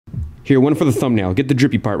Here, one for the thumbnail. Get the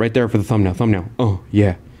drippy part right there for the thumbnail. Oh,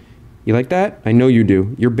 yeah. You like that? I know you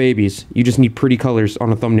do. You're babies. You just need pretty colors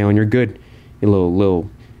on a thumbnail and you're good. You little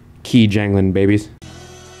key jangling babies.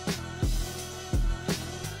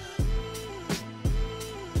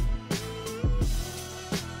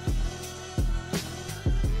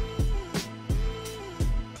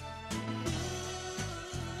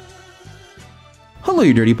 Hello,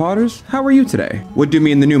 you dirty potters. How are you today? What do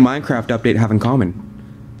me and the new Minecraft update have in common?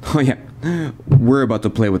 Oh yeah, we're about to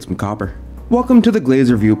play with some copper. Welcome to the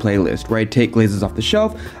Glaze review playlist, where I take glazes off the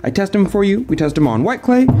shelf, I test them for you, we test them on white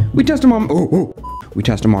clay, we test them on we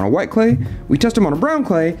test them on a white clay, we test them on a brown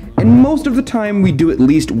clay, and most of the time we do at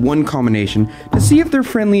least one combination to see if they're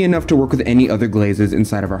friendly enough to work with any other glazes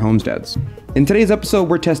inside of our homesteads. In today's episode,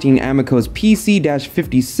 we're testing AMACO's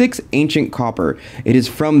pc-56 Ancient Copper. It is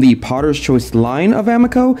from the Potter's Choice line of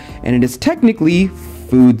AMACO, and it is technically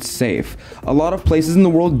food safe. A lot of places in the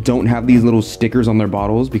world don't have these little stickers on their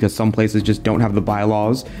bottles because some places just don't have the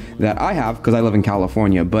bylaws that I have because I live in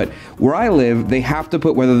California. But where I live, they have to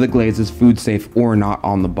put whether the glaze is food safe or not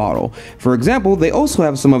on the bottle. For example, they also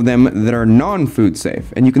have some of them that are non-food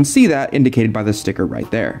safe, and you can see that indicated by the sticker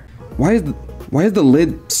right there. Why is the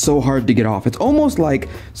lid so hard to get off? It's almost like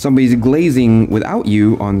somebody's glazing without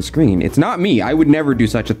you on the screen. It's not me. I would never do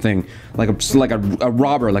such a thing. Like a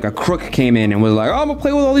robber, like a crook came in and was like, oh, I'm gonna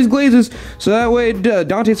play with all these glazes so that way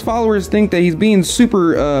Donte's followers think that he's being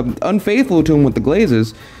super unfaithful to him with the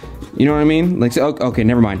glazes. You know what I mean? Like, okay,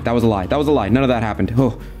 never mind. That was a lie. That was a lie. None of that happened.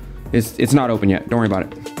 Oh, it's not open yet. Don't worry about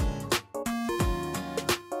it.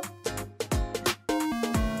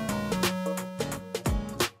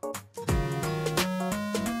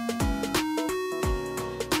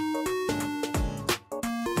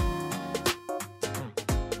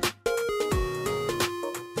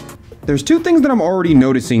 There's two things that I'm already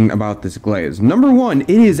noticing about this glaze. Number one, it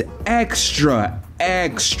is extra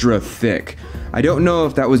thick. I don't know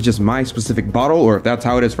if that was just my specific bottle or if that's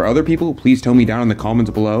how it is for other people. Please tell me down in the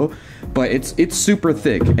comments below. But it's super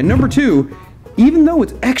thick. And number two, even though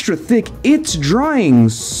it's extra thick, it's drying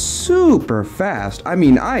super fast. I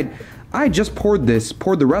mean, I just poured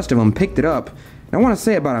the rest of them, picked it up, and I want to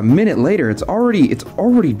say about a minute later, it's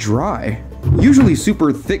already dry. Usually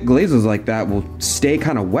super thick glazes like that will stay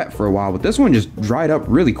kind of wet for a while, but this one just dried up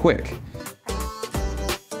really quick.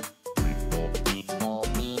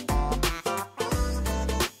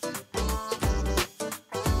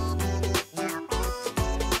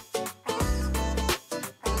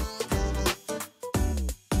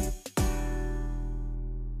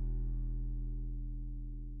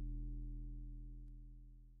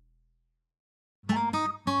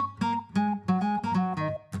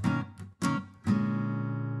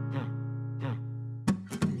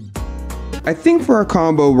 I think for our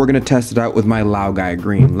combo, we're gonna test it out with my Laogai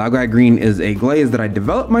Green. Laogai Green is a glaze that I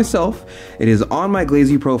developed myself. It is on my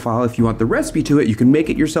Glazy profile. If you want the recipe to it, you can make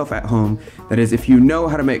it yourself at home. That is, if you know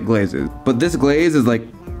how to make glazes. But this glaze is like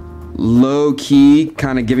low-key,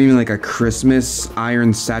 kind of giving me like a Christmas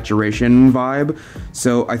iron saturation vibe.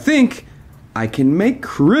 So I think I can make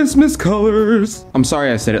Christmas colors. I'm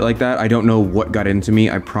sorry I said it like that. I don't know what got into me.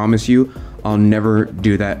 I promise you, I'll never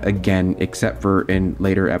do that again, except for in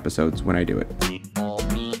later episodes when I do it.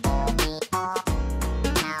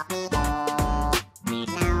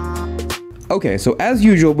 Okay, so as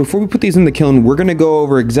usual, before we put these in the kiln, we're gonna go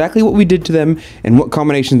over exactly what we did to them and what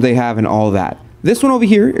combinations they have and all that. This one over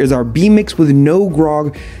here is our B-Mix with no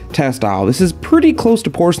grog textile. This is pretty close to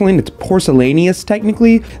porcelain. It's porcelaneous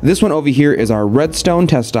technically. This one over here is our redstone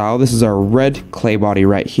textile. This is our red clay body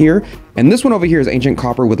right here. And this one over here is Ancient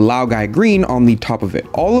Copper with Laogai Green on the top of it.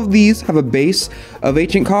 All of these have a base of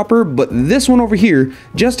Ancient Copper, but this one over here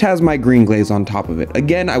just has my green glaze on top of it.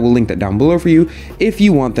 Again, I will link that down below for you if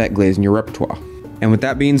you want that glaze in your repertoire. And with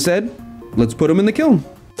that being said, let's put them in the kiln.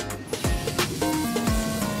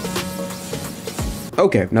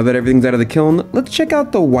 Okay, now that everything's out of the kiln, let's check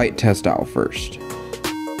out the white textile first.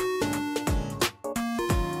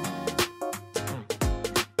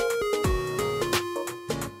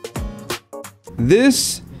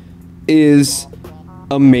 This is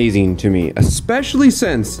amazing to me, especially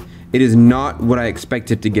since it is not what I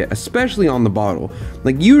expected to get, especially on the bottle.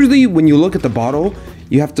 Like usually when you look at the bottle,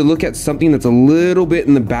 you have to look at something that's a little bit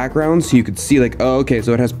in the background so you could see like, oh, okay,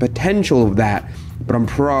 so it has potential of that, but I'm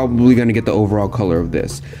probably gonna get the overall color of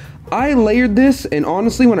this. I layered this, and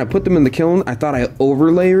honestly, when I put them in the kiln, I thought I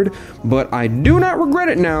overlayered, but I do not regret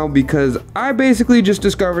it now because I basically just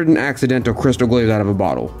discovered an accidental crystal glaze out of a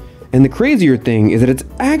bottle. And the crazier thing is that it's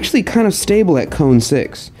actually kind of stable at cone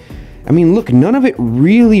 6. I mean, look, none of it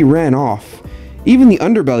really ran off. Even the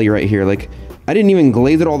underbelly right here, like, I didn't even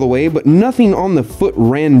glaze it all the way, but nothing on the foot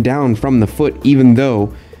ran down from the foot, even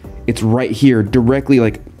though it's right here, directly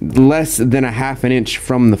like less than a half an inch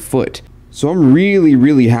from the foot. So I'm really,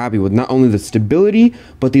 really happy with not only the stability,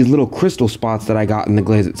 but these little crystal spots that I got in the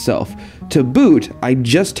glaze itself. To boot, I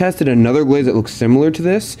just tested another glaze that looks similar to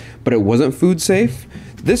this, but it wasn't food safe.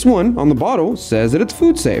 This one on the bottle says that it's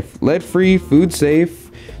food safe, lead-free, food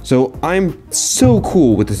safe. So I'm so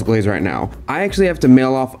cool with this glaze right now. I actually have to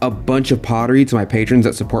mail off a bunch of pottery to my patrons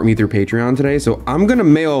that support me through Patreon today. So I'm gonna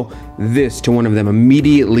mail this to one of them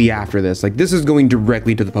immediately after this. Like, this is going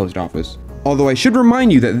directly to the post office. Although I should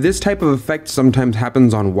remind you that this type of effect sometimes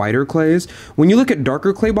happens on whiter clays. When you look at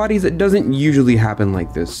darker clay bodies, it doesn't usually happen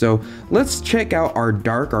like this. So let's check out our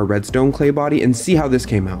redstone clay body and see how this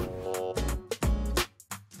came out.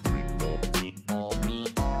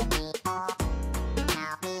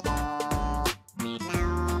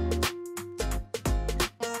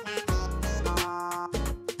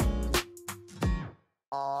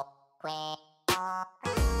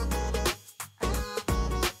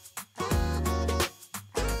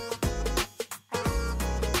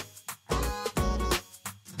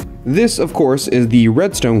 This, of course, is the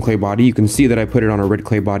redstone clay body. You can see that I put it on a red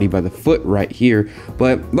clay body by the foot right here.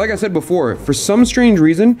 But like I said before, for some strange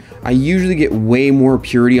reason, I usually get way more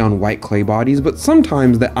purity on white clay bodies, but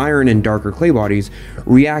sometimes the iron and darker clay bodies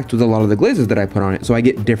react with a lot of the glazes that I put on it, so I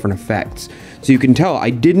get different effects. So you can tell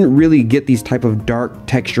I didn't really get these type of dark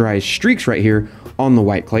texturized streaks right here on the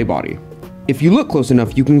white clay body. If you look close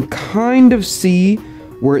enough, you can kind of see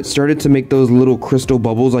where it started to make those little crystal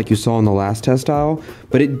bubbles like you saw in the last test tile,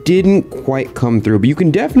 but it didn't quite come through. But you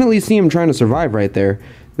can definitely see him trying to survive right there.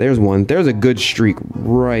 There's one. There's a good streak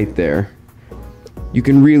right there. You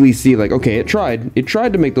can really see, like, okay, it tried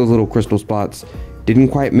to make those little crystal spots. Didn't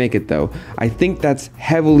quite make it though. I think that's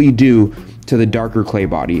heavily due to the darker clay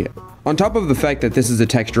body. On top of the fact that this is a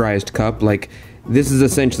texturized cup, like, this is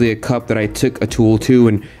essentially a cup that I took a tool to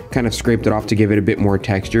and kind of scraped it off to give it a bit more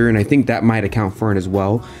texture, and I think that might account for it as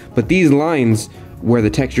well. But these lines where the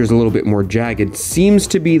texture is a little bit more jagged seems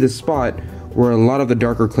to be the spot where a lot of the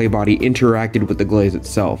darker clay body interacted with the glaze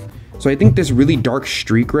itself. So I think this really dark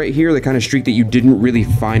streak right here, the kind of streak that you didn't really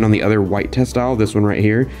find on the other white test tile, this one right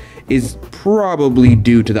here, is probably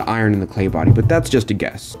due to the iron in the clay body, but that's just a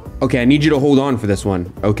guess. Okay, I need you to hold on for this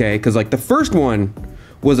one, okay? Because like the first one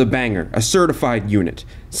was a banger, a certified unit.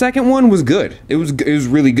 Second one was good. It was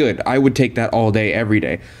really good. I would take that all day, every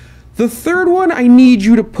day. The third one, I need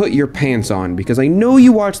you to put your pants on, because I know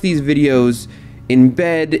you watch these videos in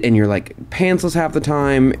bed and you're like pantsless half the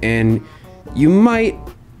time, and you might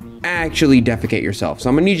actually defecate yourself. So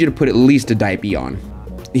I'm gonna need you to put at least a diaper on.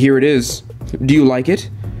 Here it is. Do you like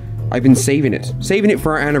it? I've been saving it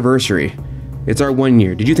for our anniversary. It's our 1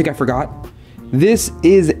 year. Did you think I forgot? This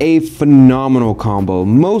is a phenomenal combo,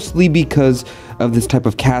 mostly because of this type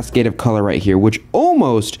of cascade of color right here, which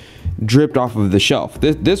almost dripped off of the shelf.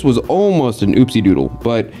 This was almost an oopsie doodle,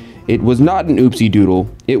 but it was not an oopsie doodle.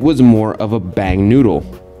 It was more of a bang noodle.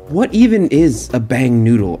 What even is a bang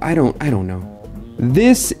noodle? I don't know.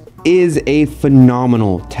 This is a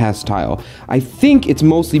phenomenal test tile. I think it's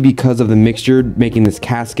mostly because of the mixture making this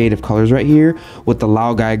cascade of colors right here with the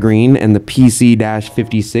Laogai green and the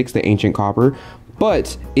pc-56, the Ancient Copper.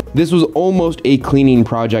 But this was almost a cleaning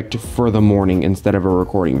project for the morning instead of a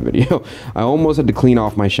recording video. I almost had to clean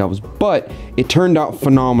off my shelves, but it turned out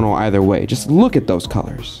phenomenal either way. Just look at those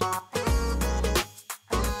colors.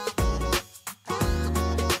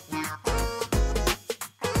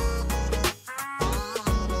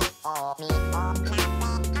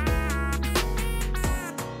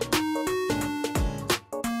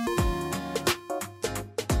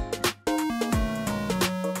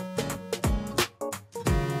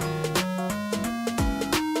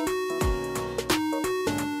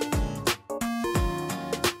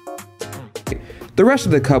 The rest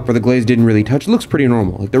of the cup where the glaze didn't really touch looks pretty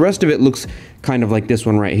normal. Like the rest of it looks kind of like this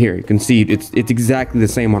one right here. You can see it's exactly the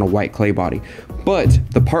same on a white clay body. But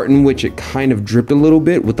the part in which it kind of dripped a little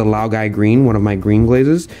bit with the Laogai green, one of my green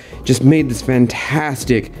glazes, just made this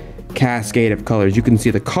fantastic cascade of colors. You can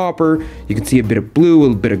see the copper, you can see a bit of blue, a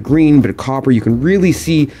little bit of green, a bit of copper. You can really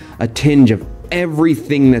see a tinge of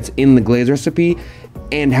everything that's in the glaze recipe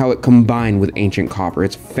and how it combined with Ancient Copper.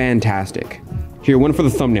 It's fantastic. Here, one for the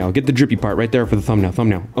thumbnail. Get the drippy part right there for the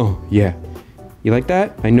thumbnail. Oh, yeah. You like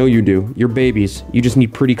that? I know you do. You're babies. You just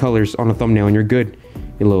need pretty colors on a thumbnail and you're good.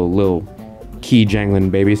 You little key jangling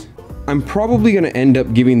babies. I'm probably gonna end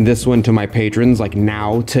up giving this one to my patrons, like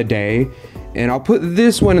now, today. And I'll put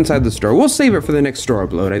this one inside the store. We'll save it for the next store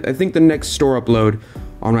upload. I think the next store upload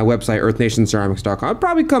on my website, earthnationceramics.com, it'll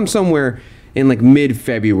probably come somewhere in like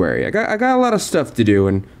mid-February. I got a lot of stuff to do,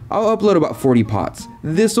 and I'll upload about 40 pots.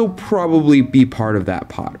 This'll probably be part of that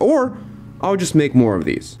pot, or I'll just make more of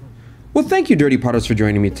these. Well, thank you, Dirty Potters, for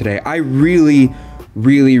joining me today. I really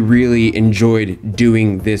enjoyed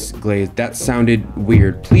doing this glaze. That sounded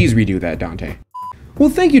weird. Please redo that, Donte. Well,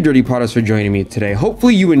 thank you, Dirty Potters, for joining me today.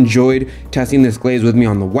 Hopefully you enjoyed testing this glaze with me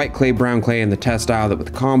on the white clay, brown clay, and the test style with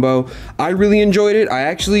the combo. I really enjoyed it. I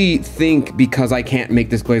actually think, because I can't make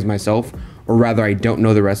this glaze myself, or rather I don't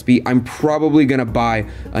know the recipe, I'm probably gonna buy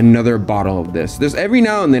another bottle of this. There's every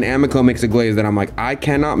now and then AMACO makes a glaze that I'm like, I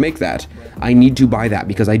cannot make that. I need to buy that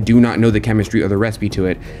because I do not know the chemistry or the recipe to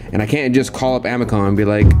it. And I can't just call up AMACO and be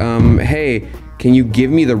like, hey, can you give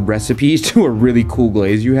me the recipes to a really cool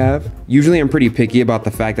glaze you have? Usually I'm pretty picky about the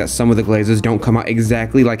fact that some of the glazes don't come out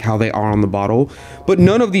exactly like how they are on the bottle, but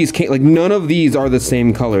none of these none of these are the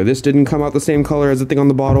same color. This didn't come out the same color as the thing on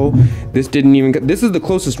the bottle. This is the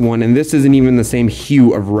closest one, and this isn't even the same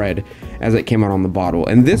hue of red as it came out on the bottle.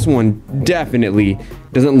 And this one definitely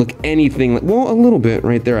doesn't look anything like, well, a little bit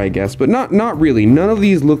right there, I guess, but not really. None of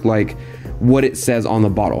these look like what it says on the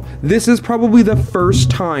bottle. This is probably the first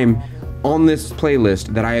time on this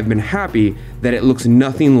playlist that I have been happy that it looks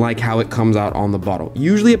nothing like how it comes out on the bottle.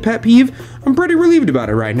 Usually a pet peeve. I'm pretty relieved about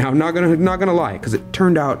it right now, not gonna lie, because it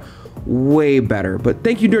turned out way better. But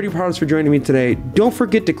thank you, Dirty Potters, for joining me today. Don't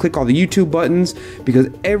forget to click all the YouTube buttons, because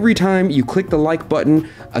every time you click the like button,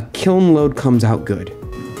 a kiln load comes out good.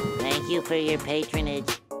 Thank you for your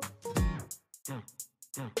patronage.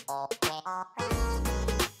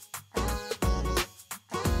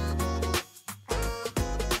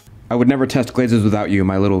 I would never test glazes without you,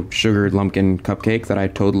 my little sugar lumpkin cupcake that I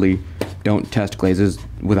totally don't test glazes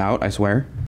without, I swear.